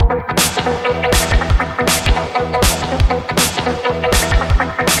All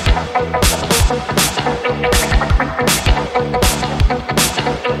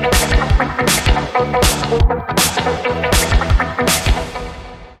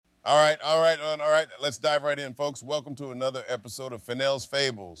right. Let's dive right in, folks. Welcome to another episode of Fennell's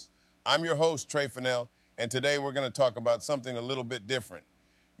Fables. I'm your host, Trey Fennell, and today we're going to talk about something a little bit different.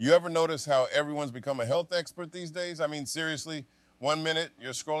 You ever notice how everyone's become a health expert these days? I mean, seriously, 1 minute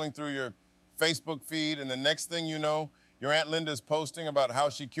you're scrolling through your Facebook feed, and the next thing you know, your Aunt Linda's posting about how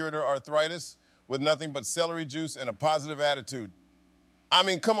she cured her arthritis with nothing but celery juice and a positive attitude. I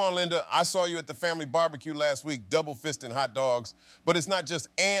mean, come on, Linda. I saw you at the family barbecue last week, double fisting hot dogs. But it's not just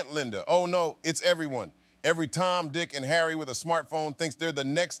Aunt Linda. Oh, no, it's everyone. Every Tom, Dick, and Harry with a smartphone thinks they're the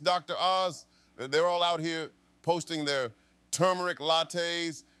next Dr. Oz. They're all out here posting their turmeric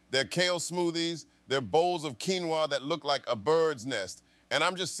lattes, their kale smoothies, their bowls of quinoa that look like a bird's nest. And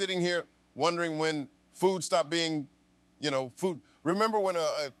I'm just sitting here wondering when food stopped being, food. Remember when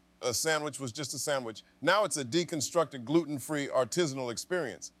a sandwich was just a sandwich? Now it's a deconstructed, gluten-free, artisanal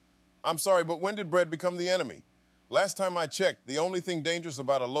experience. I'm sorry, but when did bread become the enemy? Last time I checked, the only thing dangerous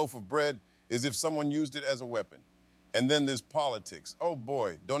about a loaf of bread is if someone used it as a weapon. And then there's politics. Oh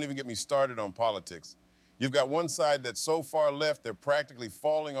boy, don't even get me started on politics. You've got one side that's so far left, they're practically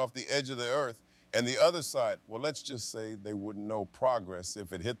falling off the edge of the earth. And the other side, well, let's just say they wouldn't know progress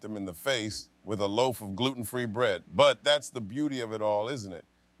if it hit them in the face with a loaf of gluten-free bread. But that's the beauty of it all, isn't it?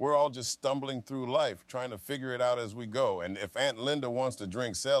 We're all just stumbling through life, trying to figure it out as we go. And if Aunt Linda wants to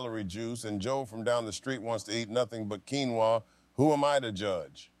drink celery juice and Joe from down the street wants to eat nothing but quinoa, who am I to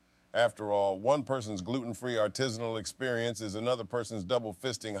judge? After all, one person's gluten-free artisanal experience is another person's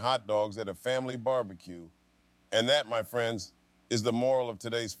double-fisting hot dogs at a family barbecue. And that, my friends, is the moral of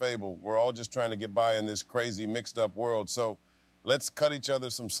today's fable. We're all just trying to get by in this crazy, mixed-up world. So let's cut each other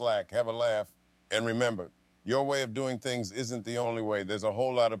some slack, have a laugh, and remember, your way of doing things isn't the only way. There's a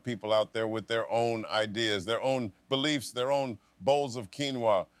whole lot of people out there with their own ideas, their own beliefs, their own bowls of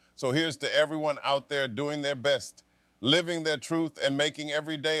quinoa. So here's to everyone out there doing their best, living their truth, and making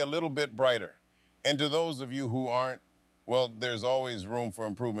every day a little bit brighter. And to those of you who aren't, well, there's always room for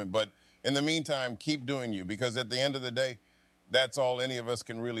improvement. But in the meantime, keep doing you, because at the end of the day, that's all any of us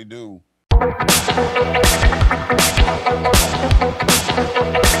can really do.